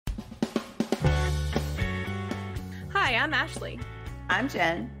I'm Ashley. I'm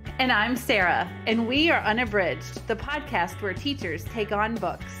Jen. And I'm Sarah. And we are Unabridged, the podcast where teachers take on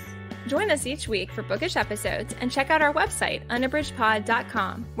books. Join us each week for bookish episodes and check out our website,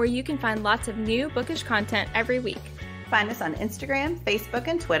 unabridgedpod.com, where you can find lots of new bookish content every week. Find us on Instagram, Facebook,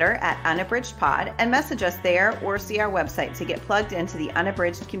 and Twitter at UnabridgedPod and message us there or see our website to get plugged into the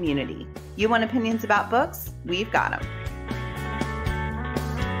Unabridged community. You want opinions about books? We've got them.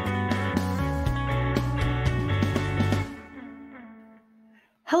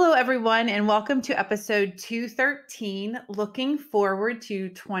 Hello, everyone, and welcome to episode 213, Looking Forward to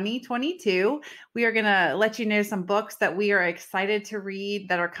 2022. We are going to let you know some books that we are excited to read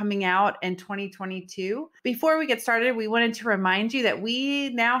that are coming out in 2022. Before we get started, we wanted to remind you that we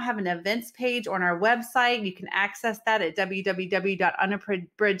now have an events page on our website. You can access that at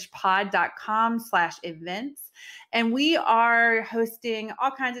www.unabridgedpod.com/events. And we are hosting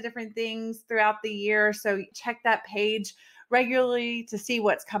all kinds of different things throughout the year. So check that page regularly to see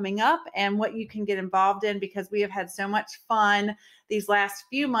what's coming up and what you can get involved in, because we have had so much fun these last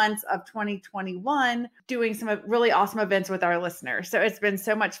few months of 2021 doing some really awesome events with our listeners. So it's been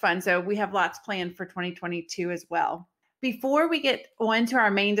so much fun. So we have lots planned for 2022 as well. Before we get on to our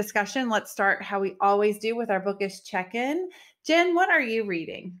main discussion, let's start how we always do with our bookish check-in. Jen, what are you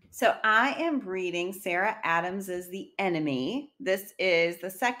reading? So I am reading Sarah Adams's The Enemy. This is the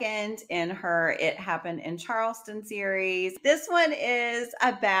second in her It Happened in Charleston series. This one is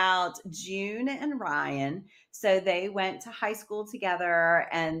about June and Ryan. So they went to high school together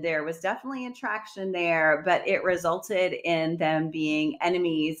and there was definitely attraction there, but it resulted in them being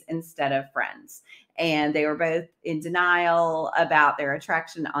enemies instead of friends. And they were both in denial about their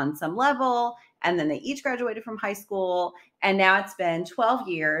attraction on some level. And then they each graduated from high school. And now it's been 12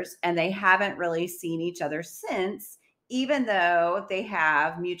 years and they haven't really seen each other since, even though they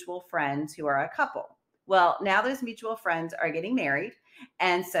have mutual friends who are a couple. Well, now those mutual friends are getting married.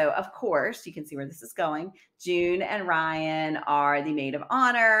 And so, of course, you can see where this is going. June and Ryan are the maid of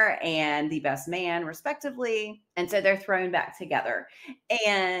honor and the best man, respectively. And so they're thrown back together.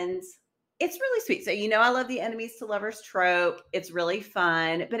 And it's really sweet. So, I love the enemies to lovers trope. It's really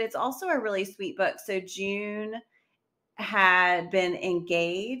fun, but it's also a really sweet book. So June had been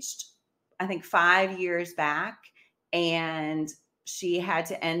engaged, I think 5 years back, and she had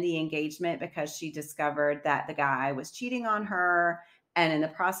to end the engagement because she discovered that the guy was cheating on her. And in the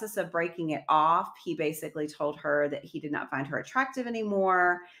process of breaking it off, he basically told her that he did not find her attractive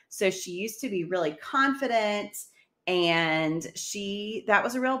anymore. So she used to be really confident. And that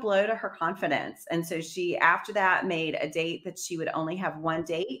was a real blow to her confidence. And so she, after that, made a date that she would only have one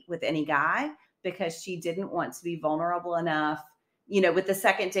date with any guy because she didn't want to be vulnerable enough. With the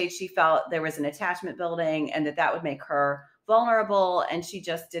second date, she felt there was an attachment building and that would make her vulnerable. And she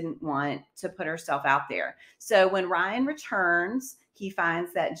just didn't want to put herself out there. So when Ryan returns, he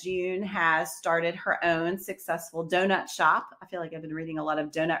finds that June has started her own successful donut shop. I feel like I've been reading a lot of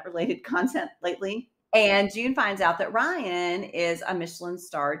donut related content lately. And June finds out that Ryan is a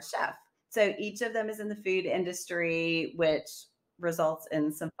Michelin-starred chef. So each of them is in the food industry, which results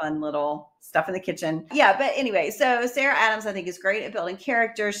in some fun little stuff in the kitchen. Yeah, but anyway, so Sarah Adams, I think, is great at building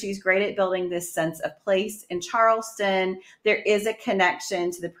characters. She's great at building this sense of place in Charleston. There is a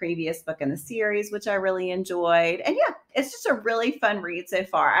connection to the previous book in the series, which I really enjoyed. And yeah, it's just a really fun read so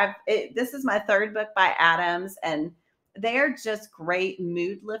far. This is my third book by Adams, and they're just great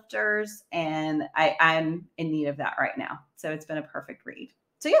mood lifters, and I'm in need of that right now. So it's been a perfect read.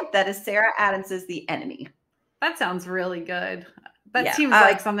 So yeah, that is Sarah Adams's The Enemy. That sounds really good. That seems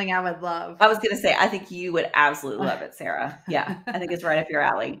like something I would love. I was going to say, I think you would absolutely love it, Sarah. Yeah, I think it's right up your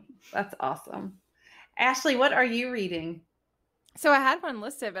alley. That's awesome. Ashley, what are you reading? So I had one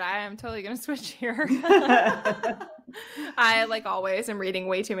listed, but I am totally going to switch here. I, like always, am reading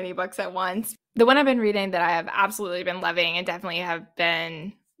way too many books at once. The one I've been reading that I have absolutely been loving and definitely have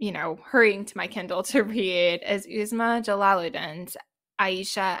been, hurrying to my Kindle to read is Uzma Jalaluddin's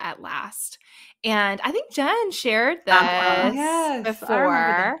Aisha at Last. And I think Jen shared this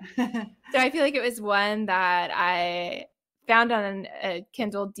before. So I feel like it was one that I found on a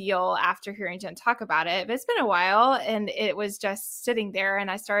Kindle deal after hearing Jen talk about it, but it's been a while and it was just sitting there and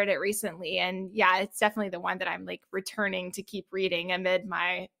I started it recently. And yeah, it's definitely the one that I'm like returning to keep reading amid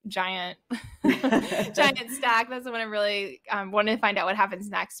my giant stack. That's the one I'm really wanting to find out what happens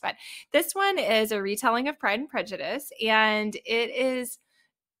next. But this one is a retelling of Pride and Prejudice, and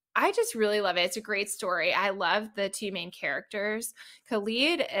I just really love it. It's a great story. I love the two main characters.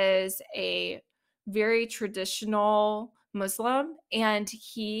 Khalid is a very traditional Muslim, and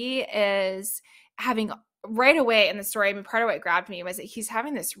he is having right away in the story, I mean, part of what grabbed me was that he's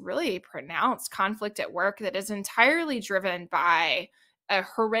having this really pronounced conflict at work that is entirely driven by a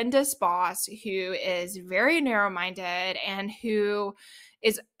horrendous boss who is very narrow-minded and who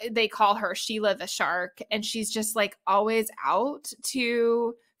is, they call her Sheila the Shark, and she's just like always out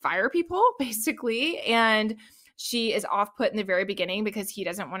to fire people basically. And she is off put in the very beginning because he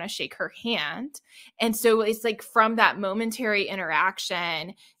doesn't want to shake her hand. And so it's like from that momentary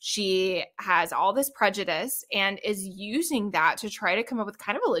interaction, she has all this prejudice and is using that to try to come up with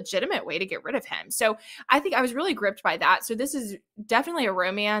kind of a legitimate way to get rid of him. So I think I was really gripped by that. So this is definitely a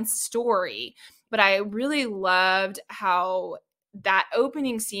romance story, but I really loved how that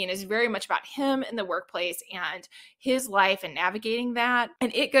opening scene is very much about him in the workplace and his life and navigating that.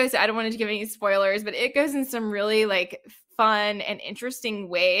 And it goes, I don't want to give any spoilers, but it goes in some really like fun and interesting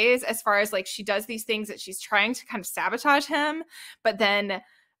ways as far as like she does these things that she's trying to kind of sabotage him, but then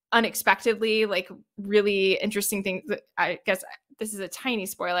unexpectedly, like really interesting things that, I guess this is a tiny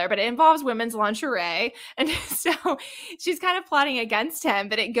spoiler, but it involves women's lingerie. And so she's kind of plotting against him,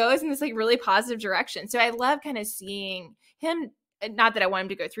 but it goes in this like really positive direction. So I love kind of seeing him, not that I want him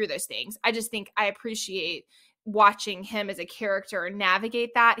to go through those things. I just think I appreciate watching him as a character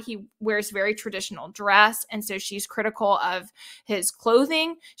navigate that. He wears very traditional dress, and so she's critical of his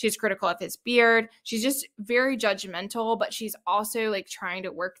clothing, she's critical of his beard, she's just very judgmental, but she's also like trying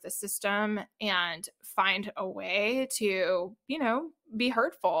to work the system and find a way to, you know, be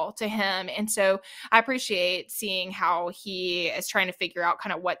hurtful to him. And so I appreciate seeing how he is trying to figure out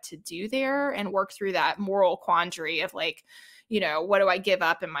kind of what to do there and work through that moral quandary of like, you know, what do I give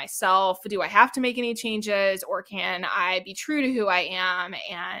up in myself? Do I have to make any changes, or can I be true to who I am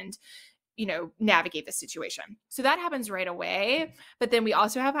and, you know, navigate the situation? So that happens right away. But then we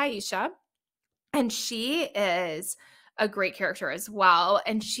also have Aisha, and she is a great character as well.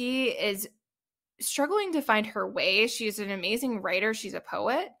 And she is struggling to find her way. She's an amazing writer. She's a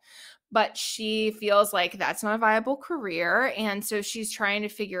poet, but she feels like that's not a viable career. And so she's trying to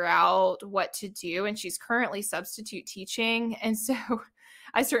figure out what to do. And she's currently substitute teaching. And so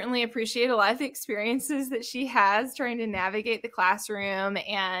I certainly appreciate a lot of the experiences that she has trying to navigate the classroom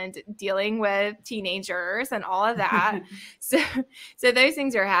and dealing with teenagers and all of that. So those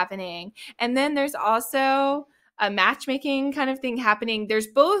things are happening. And then there's also a matchmaking kind of thing happening. There's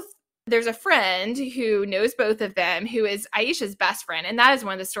a friend who knows both of them, who is Aisha's best friend. And that is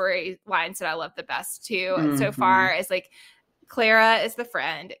one of the storylines that I love the best too so far, is like Clara is the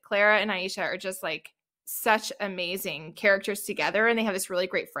friend. Clara and Aisha are just like such amazing characters together, and they have this really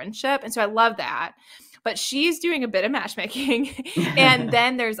great friendship. And so I love that. But she's doing a bit of matchmaking. And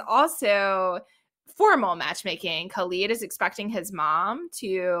then there's also formal matchmaking. Khalid is expecting his mom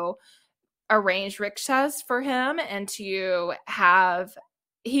to arrange rickshaws for him and to have,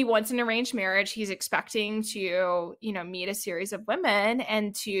 he wants an arranged marriage. He's expecting to, you know, meet a series of women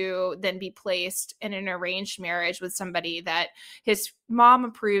and to then be placed in an arranged marriage with somebody that his mom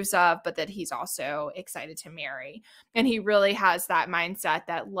approves of, but that he's also excited to marry. And he really has that mindset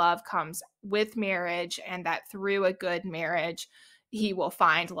that love comes with marriage and that through a good marriage, he will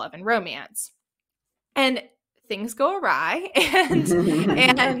find love and romance. And things go awry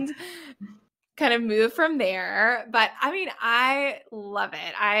and kind of move from there. But I mean, I love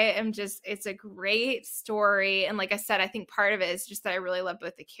it. It's a great story. And like I said, I think part of it is just that I really love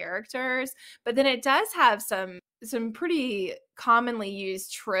both the characters, but then it does have some pretty commonly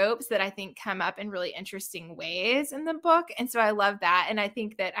used tropes that I think come up in really interesting ways in the book. And so I love that. And I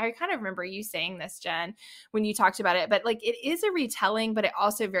think that I kind of remember you saying this, Jen, when you talked about it, but like it is a retelling, but it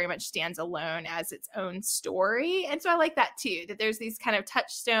also very much stands alone as its own story. And so I like that too, that there's these kind of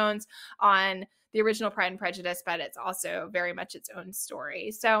touchstones on the original Pride and Prejudice, but it's also very much its own story.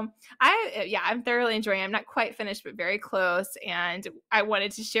 So I'm thoroughly enjoying it. I'm not quite finished, but very close. And I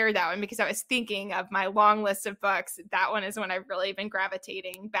wanted to share that one because I was thinking of my long list of books. That one is one I've really been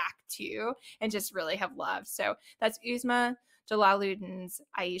gravitating back to and just really have loved. So that's Uzma Jalaluddin's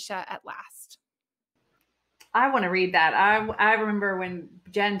Aisha at Last. I want to read that. I remember when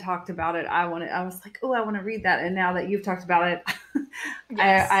Jen talked about it, I was like, oh, I want to read that. And now that you've talked about it,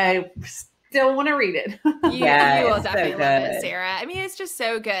 yes. I still want to read it. You will definitely love it, Sarah. I mean, it's just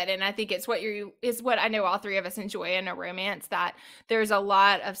so good. And I think it's what I know all three of us enjoy in a romance, that there's a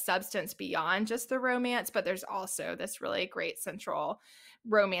lot of substance beyond just the romance, but there's also this really great central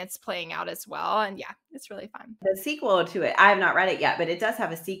romance playing out as well. And yeah, it's really fun. The sequel to it, I have not read it yet, but it does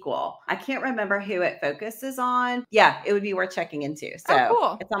have a sequel. I can't remember who it focuses on. Yeah, it would be worth checking into. So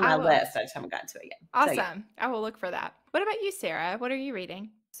cool. It's on my list. I just haven't gotten to it yet. Awesome. So, yeah. I will look for that. What about you, Sarah? What are you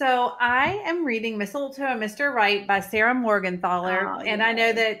reading? So I am reading Mistletoe and Mr. Right by Sarah Morgenthaler. And I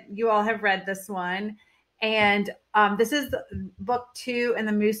know that you all have read this one. And this is book 2 in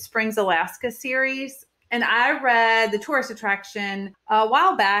the Moose Springs, Alaska series. And I read The Tourist Attraction a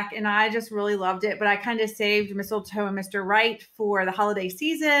while back, and I just really loved it. But I kind of saved Mistletoe and Mr. Right for the holiday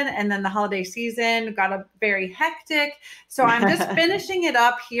season. And then the holiday season got very hectic. So I'm just finishing it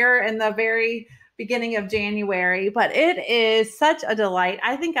up here in the very beginning of January. But it is such a delight.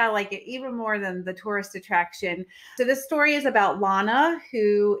 I think I like it even more than The Tourist Attraction. So this story is about Lana,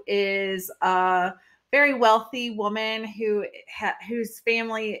 who is very wealthy woman whose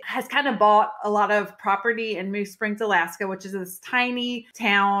family has kind of bought a lot of property in Moose Springs, Alaska, which is this tiny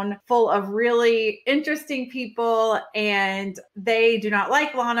town full of really interesting people. And they do not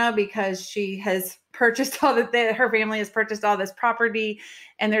like Lana because she has purchased her family has purchased all this property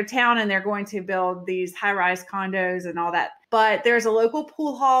in their town, and they're going to build these high-rise condos and all that. But there's a local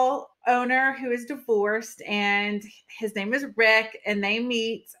pool hall owner who is divorced, and his name is Rick, and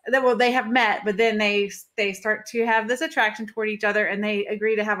they have met, but then they start to have this attraction toward each other, and they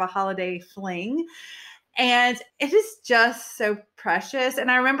agree to have a holiday fling. And it is just so precious.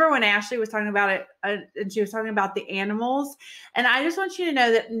 And I remember when Ashley was talking about it, and she was talking about the animals. And I just want you to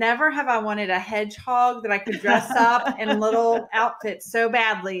know that never have I wanted a hedgehog that I could dress up in little outfits so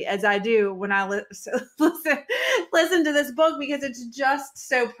badly as I do when I listen to this book, because it's just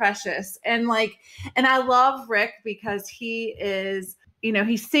so precious. And I love Rick because he is,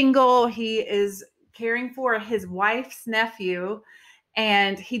 he's single. He is caring for his wife's nephew,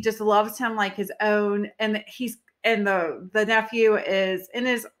 and he just loves him like his own. And the nephew is in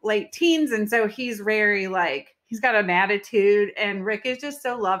his late teens, and so he's very he's got an attitude, and Rick is just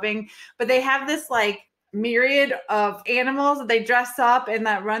so loving. But they have this myriad of animals that they dress up and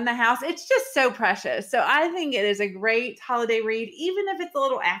that run the house. It's just so precious. So I think it is a great holiday read, even if it's a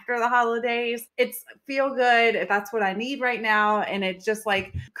little after the holidays. It's feel good if that's what I need right now. And it's just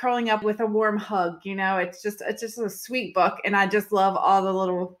like curling up with a warm hug. It's just a sweet book. And I just love all the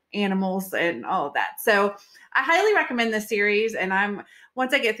little animals and all of that. So I highly recommend this series. And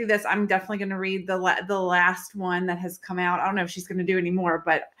once I get through this, I'm definitely going to read the last one that has come out. I don't know if she's going to do any more,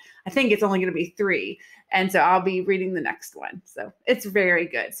 but I think it's only going to be 3. And so I'll be reading the next one. So it's very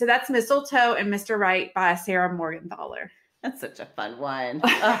good. So that's Mistletoe and Mr. Right by Sarah Morgenthaler. That's such a fun one.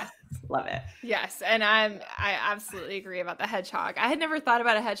 Oh, love it. Yes. And I absolutely agree about the hedgehog. I had never thought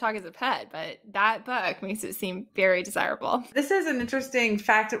about a hedgehog as a pet, but that book makes it seem very desirable. This is an interesting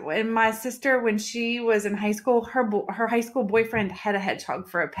fact. When my sister, when she was in high school, her high school boyfriend had a hedgehog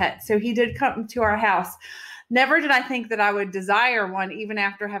for a pet. So he did come to our house. Never did I think that I would desire one, even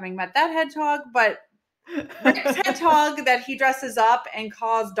after having met that hedgehog, but Rick's hedgehog that he dresses up and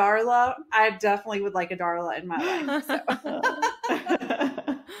calls Darla, I definitely would like a Darla in my life. So.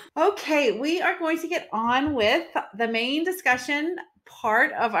 Okay, we are going to get on with the main discussion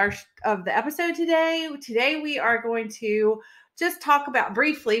part of the episode today. Today we are going to just talk about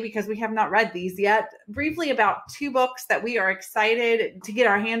briefly, because we have not read these yet, briefly about 2 books that we are excited to get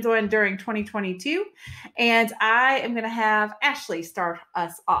our hands on during 2022. And I am going to have Ashley start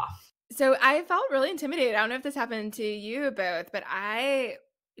us off. So I felt really intimidated. I don't know if this happened to you both, but I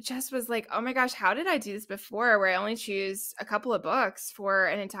just was like, oh my gosh, how did I do this before, where I only choose a couple of books for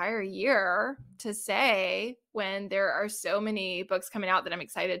an entire year to say when there are so many books coming out that I'm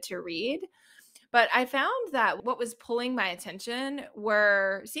excited to read? But I found that what was pulling my attention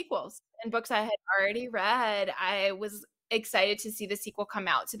were sequels and books I had already read. I was excited to see the sequel come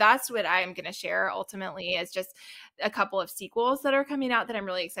out. So that's what I'm going to share ultimately, is just a couple of sequels that are coming out that I'm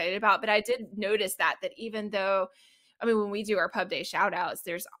really excited about. But I did notice that even though, when we do our pub day shout outs,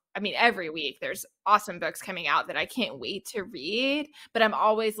 every week there's awesome books coming out that I can't wait to read, but I'm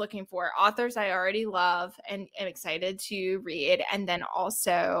always looking for authors I already love and am excited to read. And then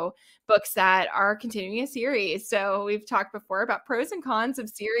also books that are continuing a series. So we've talked before about pros and cons of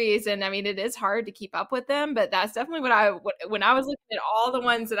series. And it is hard to keep up with them, but that's definitely when I was looking at all the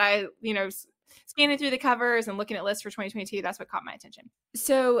ones that I, scanning through the covers and looking at lists for 2022, that's what caught my attention.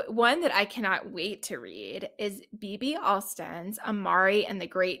 So one that I cannot wait to read is B.B. Alston's Amari and the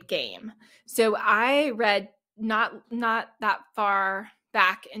Great Game. So I read not that far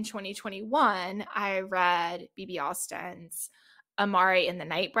back in 2021, I read B.B. Alston's Amari and the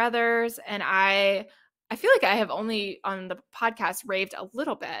Night Brothers, and I feel like I have only on the podcast raved a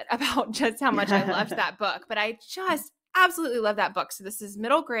little bit about just how much I loved that book, but I just absolutely love that book. So this is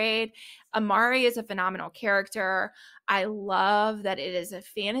middle grade. Amari is a phenomenal character. I love that it is a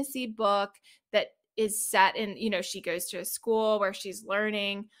fantasy book that is set in, she goes to a school where she's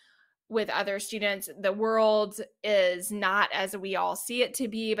learning with other students. The world is not as we all see it to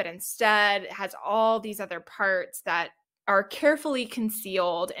be, but instead it has all these other parts that are carefully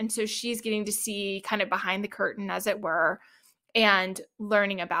concealed. And so she's getting to see kind of behind the curtain, as it were, and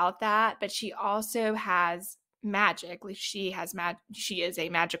learning about that. But she also has magic. Like she is a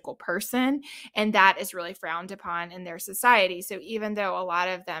magical person, and that is really frowned upon in their society. So even though a lot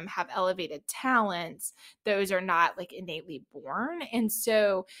of them have elevated talents, those are not like innately born. And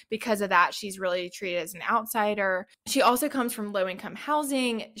so because of that, she's really treated as an outsider. She also comes from low income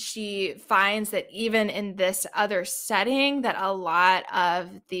housing. She finds that even in this other setting, that a lot of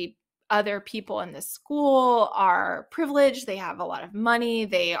the other people in the school are privileged. They have a lot of money.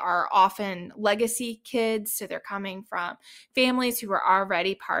 They are often legacy kids. So they're coming from families who are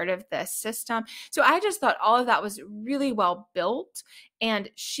already part of this system. So I just thought all of that was really well built.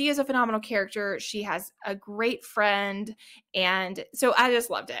 And she is a phenomenal character. She has a great friend. And so I just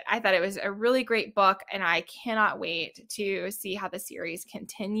loved it. I thought it was a really great book. And I cannot wait to see how the series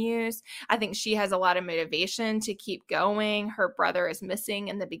continues. I think she has a lot of motivation to keep going. Her brother is missing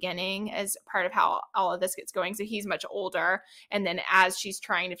in the beginning as part of how all of this gets going. So he's much older. And then as she's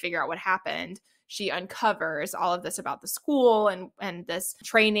trying to figure out what happened, she uncovers all of this about the school and this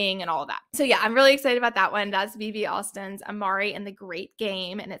training and all of that. So yeah, I'm really excited about that one. That's B.B. Austin's Amari and the Great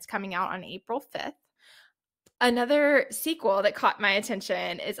Game, and it's coming out on April 5th. Another sequel that caught my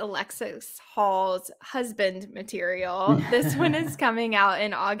attention is Alexis Hall's Husband Material. This one is coming out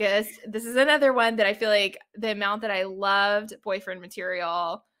in August. This is another one that I feel like the amount that I loved Boyfriend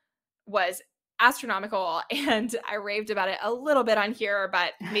Material was astronomical, and I raved about it a little bit on here,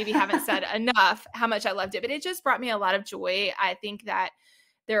 but maybe haven't said enough how much I loved it. But it just brought me a lot of joy. I think that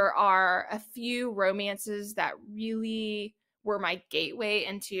there are a few romances that really were my gateway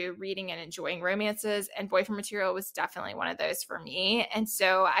into reading and enjoying romances, and Boyfriend Material was definitely one of those for me. And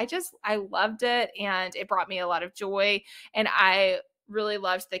so I loved it, and it brought me a lot of joy, and I really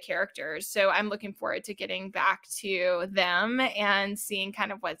loved the characters. So I'm looking forward to getting back to them and seeing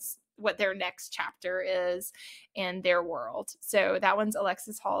kind of what their next chapter is in their world. So that one's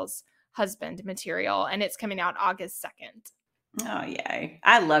Alexis Hall's Husband Material, and it's coming out August 2nd. Oh, yay.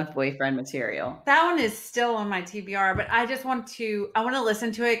 I loved Boyfriend Material. That one is still on my TBR, but I want to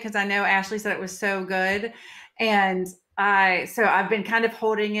listen to it because I know Ashley said it was so good. And I've been kind of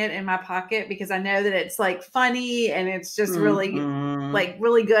holding it in my pocket because I know that it's like funny and it's just really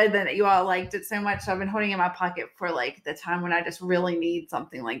good that you all liked it so much. So I've been holding it in my pocket for like the time when I just really need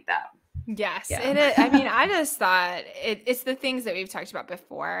something like that. Yes, yeah. It is. I mean, I just thought it's the things that we've talked about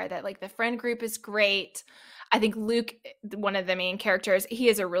before, that like the friend group is great. I think Luke, one of the main characters, he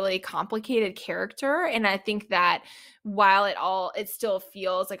is a really complicated character. And I think that while it still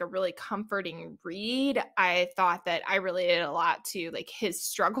feels like a really comforting read, I thought that I related a lot to like his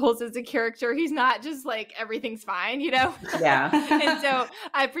struggles as a character. He's not just like everything's fine, you know? Yeah. And so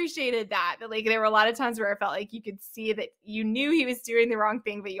I appreciated that like there were a lot of times where I felt like you could see that you knew he was doing the wrong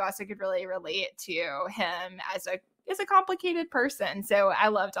thing, but you also could really relate to him as a complicated person. So I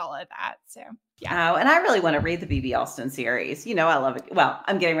loved all of that. So yeah. Oh, and I really want to read the B.B. Austin series. You know, I love it. Well,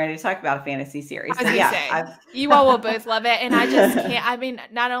 I'm getting ready to talk about a fantasy series. I was gonna say, you all will both love it. And I just can't, I mean,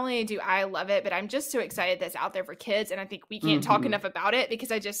 not only do I love it, but I'm just so excited that's out there for kids. And I think we can't talk enough about it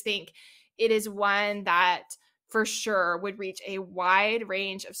because I just think it is one that for sure would reach a wide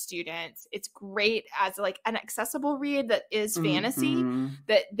range of students. It's great as like an accessible read that is fantasy,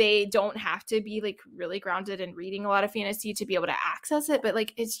 that they don't have to be like really grounded in reading a lot of fantasy to be able to access it. But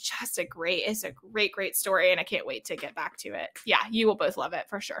like, it's a great, great story. And I can't wait to get back to it. Yeah, you will both love it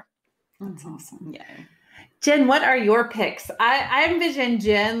for sure. That's awesome. Yeah. Jen, what are your picks? I envision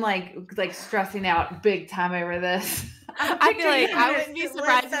Jen like stressing out big time over this. I feel like I wouldn't be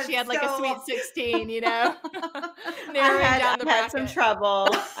surprised if she had like a sweet 16, you know? I had some trouble.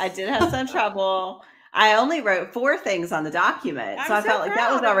 I did have some trouble. I only wrote 4 things on the document. So I felt like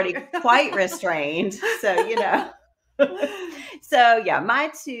that was already quite restrained. So, you know. So yeah,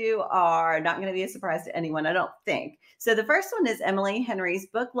 my 2 are not going to be a surprise to anyone, I don't think. So the first one is Emily Henry's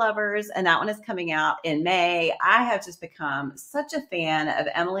Book Lovers, and that one is coming out in May. I have just become such a fan of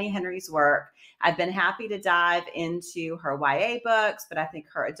Emily Henry's work. I've been happy to dive into her YA books, but I think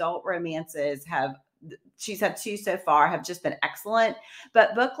her adult romances she's had 2 so far, have just been excellent.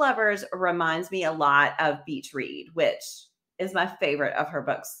 But Book Lovers reminds me a lot of Beach Read, which is my favorite of her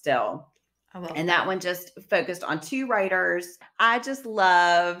books still. And that one just focused on 2 writers. I just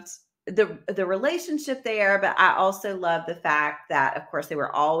loved the relationship there, but I also love the fact that, of course, they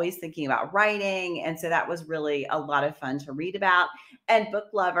were always thinking about writing. And so that was really a lot of fun to read about. And Book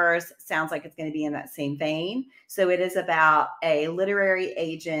Lovers sounds like it's going to be in that same vein. So it is about a literary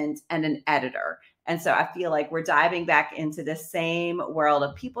agent and an editor. And so I feel like we're diving back into the same world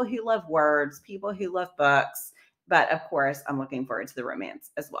of people who love words, people who love books, But of course, I'm looking forward to the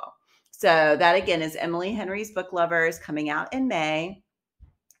romance as well. So that again is Emily Henry's Book Lovers, coming out in May.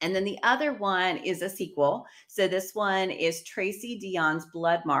 And then the other one is a sequel. So this one is Tracy Dion's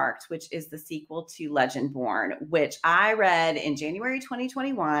Blood Marked, which is the sequel to Legend Born, which I read in January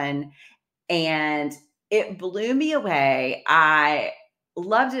 2021, and it blew me away. I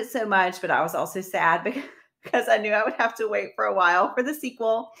loved it so much, but I was also sad because I knew I would have to wait for a while for the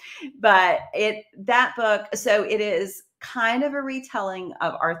sequel. But that book, so it is kind of a retelling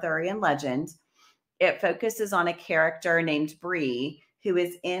of Arthurian legend. It focuses on a character named Bree, who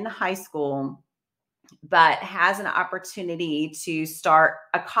is in high school, but has an opportunity to start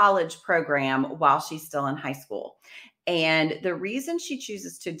a college program while she's still in high school. And the reason she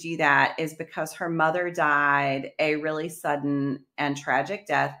chooses to do that is because her mother died a really sudden and tragic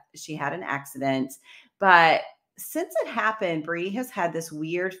death. She had an accident. But since it happened, Bree has had this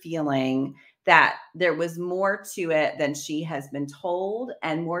weird feeling that there was more to it than she has been told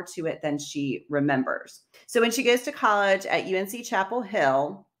and more to it than she remembers. So when she goes to college at UNC Chapel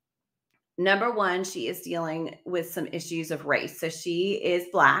Hill, number one, she is dealing with some issues of race. So she is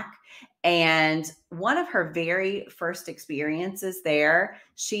Black. And one of her very first experiences there,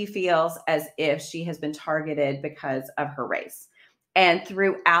 she feels as if she has been targeted because of her race. And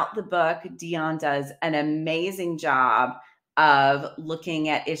throughout the book, Dion does an amazing job of looking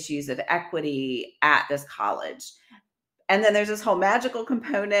at issues of equity at this college. And then there's this whole magical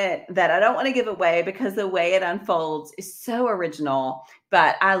component that I don't want to give away because the way it unfolds is so original.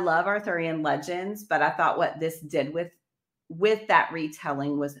 But I love Arthurian legends, but I thought what this did with that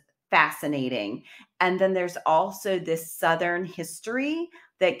retelling was fascinating. And then there's also this Southern history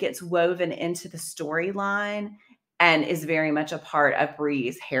that gets woven into the storyline and is very much a part of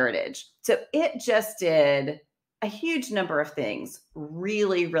Bree's heritage. So it just did a huge number of things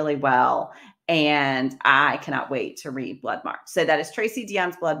really, really well. And I cannot wait to read Bloodmarked. So that is Tracy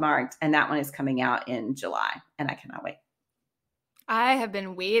Dion's Bloodmarked, and that one is coming out in July, and I cannot wait. I have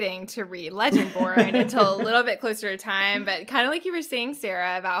been waiting to read Legendborn until a little bit closer to time, but kind of like you were saying,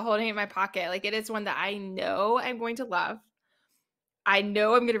 Sarah, about holding it in my pocket, like it is one that I know I'm going to love. I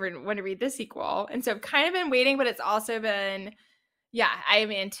know I'm going to want to read the sequel. And so I've kind of been waiting, but it's also been, yeah,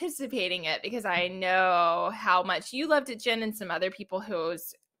 I'm anticipating it because I know how much you loved it, Jen, and some other people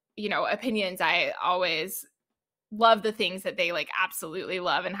whose, opinions I always love the things that they like absolutely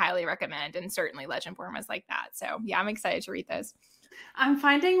love and highly recommend. And certainly Legendborn was like that. So yeah, I'm excited to read those. I'm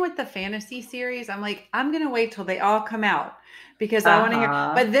finding with the fantasy series, I'm like, I'm going to wait till they all come out because I want to hear.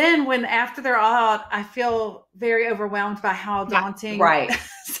 But then after they're all out, I feel very overwhelmed by how daunting. Right.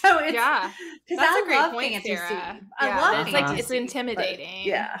 So it's, because I a great love point, fantasy. Sarah. I love it's fantasy. Like, it's intimidating.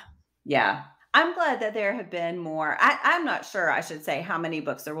 Yeah. I'm glad that there have been more. I'm not sure, I should say, how many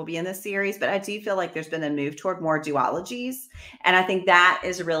books there will be in this series, but I do feel like there's been a move toward more duologies. And I think that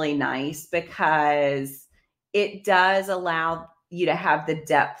is really nice because it does allow you to have the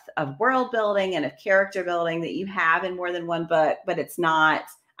depth of world building and of character building that you have in more than one book, but it's not,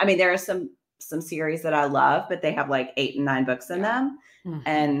 I mean, there are some series that I love, but they have like 8 and 9 books in them. Mm-hmm.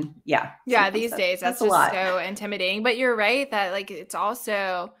 And these days that's just so intimidating. But you're right that like it's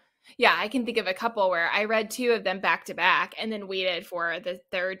also, I can think of a couple where I read 2 of them back to back and then waited for the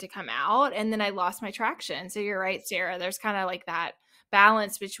third to come out, and then I lost my traction. So you're right, Sarah. There's kind of like that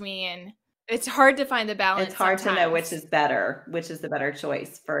balance between. It's hard to find the balance. It's hard to know which is the better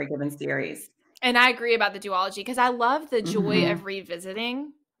choice for a given series. And I agree about the duology because I love the joy of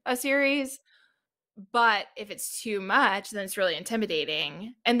revisiting a series. But if it's too much, then it's really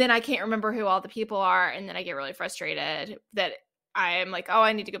intimidating. And then I can't remember who all the people are. And then I get really frustrated that I'm like, oh,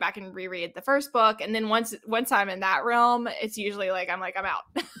 I need to go back and reread the first book. And then once I'm in that realm, it's usually like, I'm out.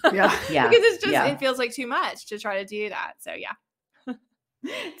 Yeah. Because it's just, it feels like too much to try to do that. So yeah.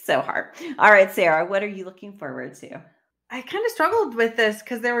 So hard. All right, Sarah, what are you looking forward to? I kind of struggled with this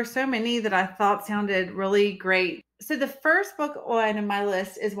because there were so many that I thought sounded really great. So the first book on my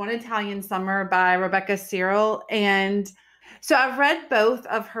list is One Italian Summer by Rebecca Cyril. And so I've read both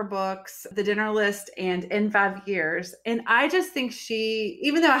of her books, The Dinner List and In 5 Years. And I just think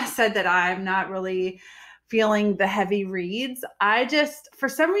even though I said that I'm not really feeling the heavy reads, for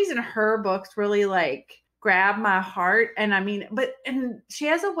some reason, her books really grab my heart. And and she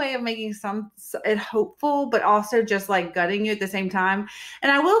has a way of making it hopeful, but also just gutting you at the same time.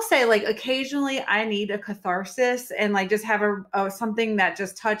 And I will say occasionally I need a catharsis and just have something that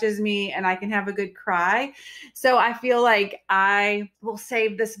just touches me and I can have a good cry. So I feel like I will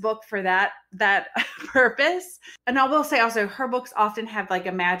save this book for that purpose. And I will say also her books often have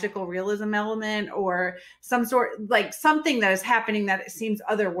a magical realism element or some sort something that is happening that it seems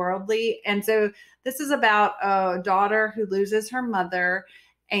otherworldly. And so This is about a daughter who loses her mother,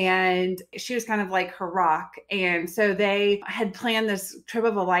 and she was kind of like her rock. And so they had planned this trip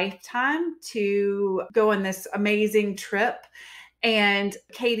of a lifetime to go on this amazing trip. And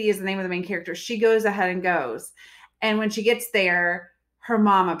Katie is the name of the main character. She goes ahead and goes. And when she gets there, her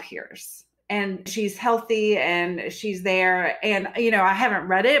mom appears. And she's healthy and she's there. And, I haven't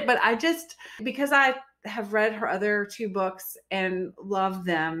read it, but because I have read her other 2 books and love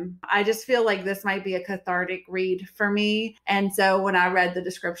them, I just feel like this might be a cathartic read for me. And so when I read the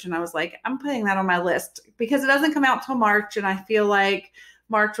description, I was like, I'm putting that on my list because it doesn't come out till March. And I feel like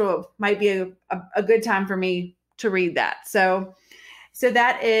March might be a good time for me to read that. So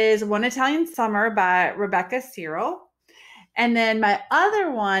that is One Italian Summer by Rebecca Cyril. And then my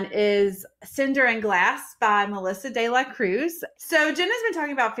other one is Cinder and Glass by Melissa de la Cruz. So Jen has been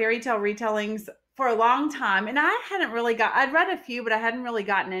talking about fairy tale retellings for a long time. And I'd read a few, but I hadn't really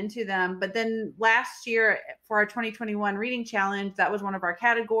gotten into them. But then last year for our 2021 reading challenge, that was one of our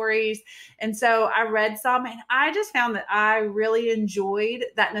categories. And so I read some, and I just found that I really enjoyed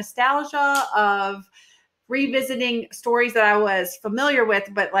that nostalgia of revisiting stories that I was familiar with,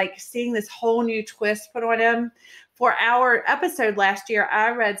 but like seeing this whole new twist put on them. For our episode last year,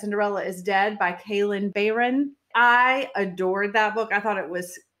 I read Cinderella is Dead by Kaylin Barron. I adored that book. I thought it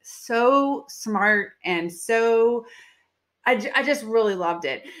was so smart and I just really loved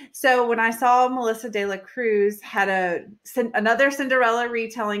it. So when I saw Melissa de la Cruz had another Cinderella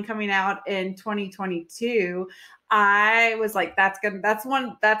retelling coming out in 2022, I was like, that's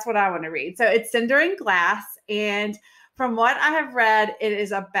what I want to read. So it's Cinder and Glass. And from what I have read, it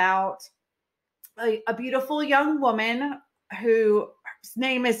is about a beautiful young woman whose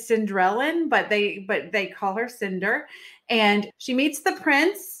name is Cinderella, but they call her Cinder. And she meets the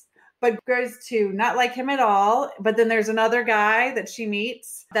prince, but grows to not like him at all. But then there's another guy that she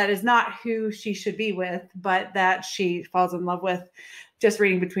meets that is not who she should be with, but that she falls in love with, just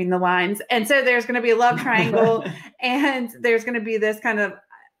reading between the lines. And so there's going to be a love triangle and there's going to be this kind of,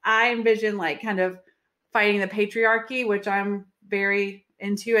 I envision like kind of fighting the patriarchy, which I'm very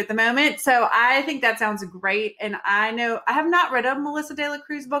into at the moment. So I think that sounds great. And I know I have not read a Melissa de la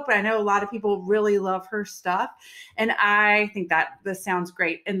Cruz book, but I know a lot of people really love her stuff. And I think that this sounds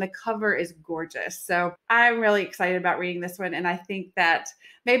great. And the cover is gorgeous. So I'm really excited about reading this one. And I think that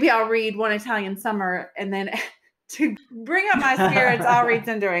maybe I'll read One Italian Summer, and then to bring up my spirits, I'll read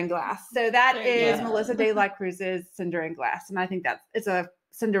Cinder and Glass. So that is Melissa de la Cruz's Cinder and Glass. And I think it's a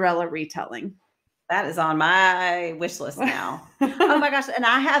Cinderella retelling. That is on my wish list now. Oh my gosh. And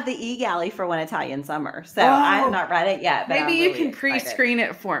I have the e-galley for One Italian Summer. So I have not read it yet. But maybe you can pre-screen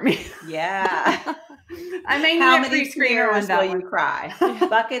it for me. Yeah. I may need How a many pre-screener tears will you cry?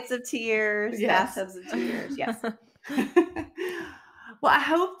 Buckets of tears, yes. bathtubs of tears. Yes. Well, I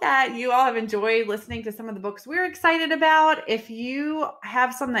hope that you all have enjoyed listening to some of the books we're excited about. If you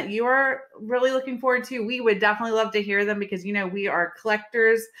have some that you're really looking forward to, we would definitely love to hear them because, we are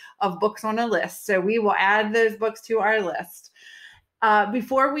collectors of books on a list. So we will add those books to our list.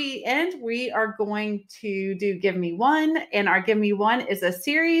 Before we end, we are going to do Give Me One. And our Give Me One is a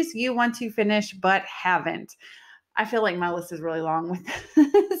series you want to finish but haven't. I feel like my list is really long with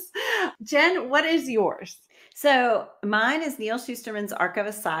this. Jen, what is yours? So mine is Neil Shusterman's Arc of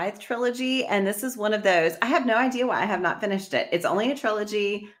a Scythe trilogy. And this is one of those. I have no idea why I have not finished it. It's only a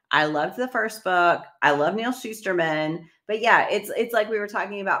trilogy. I loved the first book. I love Neil Shusterman. But yeah, it's like we were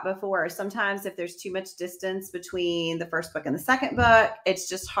talking about before. Sometimes if there's too much distance between the first book and the second book, it's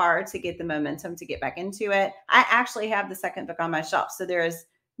just hard to get the momentum to get back into it. I actually have the second book on my shelf. So there is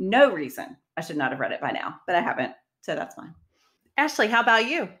no reason I should not have read it by now, but I haven't. So that's fine. Ashley, how about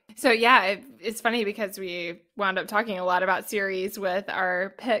you? So yeah, it's funny because we wound up talking a lot about series with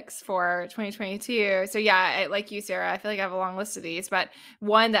our picks for 2022. So yeah, like you, Sarah, I feel like I have a long list of these, but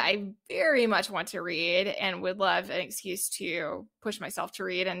one that I very much want to read and would love an excuse to push myself to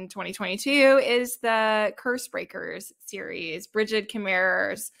read in 2022 is the Curse Breakers series, Bridget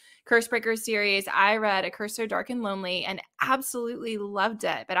Kammerer's Curse Breakers series. I read A Curse So Dark and Lonely and absolutely loved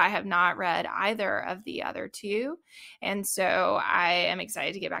it, but I have not read either of the other two. And so I am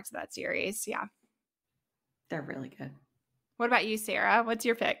excited to get back to that series. Yeah. They're really good. What about you, Sarah? What's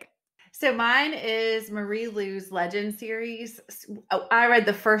your pick? So mine is Marie Lu's Legend series. I read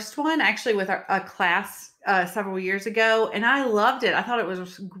the first one actually with a class several years ago, and I loved it. I thought it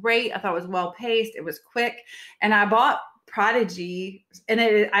was great. I thought it was well paced. It was quick. And I bought Prodigy, and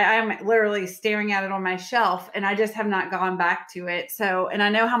I'm literally staring at it on my shelf, and I just have not gone back to it. So, and I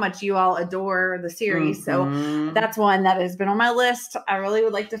know how much you all adore the series. So that's one that has been on my list. I really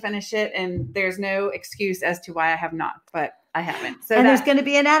would like to finish it, and there's no excuse as to why I have not, but I haven't. So there's going to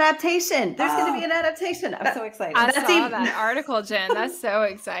be an adaptation. There's going to be an adaptation. I'm so excited. I saw that article, Jen. That's so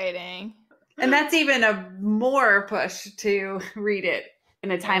exciting. And that's even a more push to read it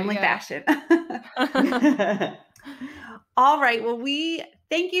in a timely fashion. All right. Well, we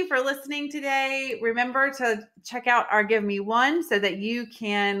thank you for listening today. Remember to check out our Give Me One so that you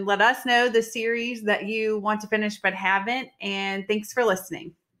can let us know the series that you want to finish but haven't. And thanks for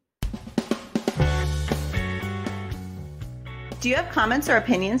listening. Do you have comments or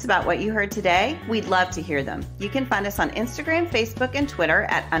opinions about what you heard today? We'd love to hear them. You can find us on Instagram, Facebook, and Twitter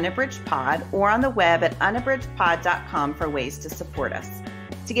at Unabridged Pod, or on the web at unabridgedpod.com for ways to support us.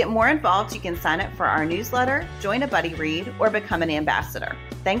 To get more involved, you can sign up for our newsletter, join a buddy read, or become an ambassador.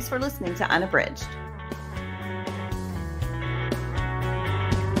 Thanks for listening to Unabridged.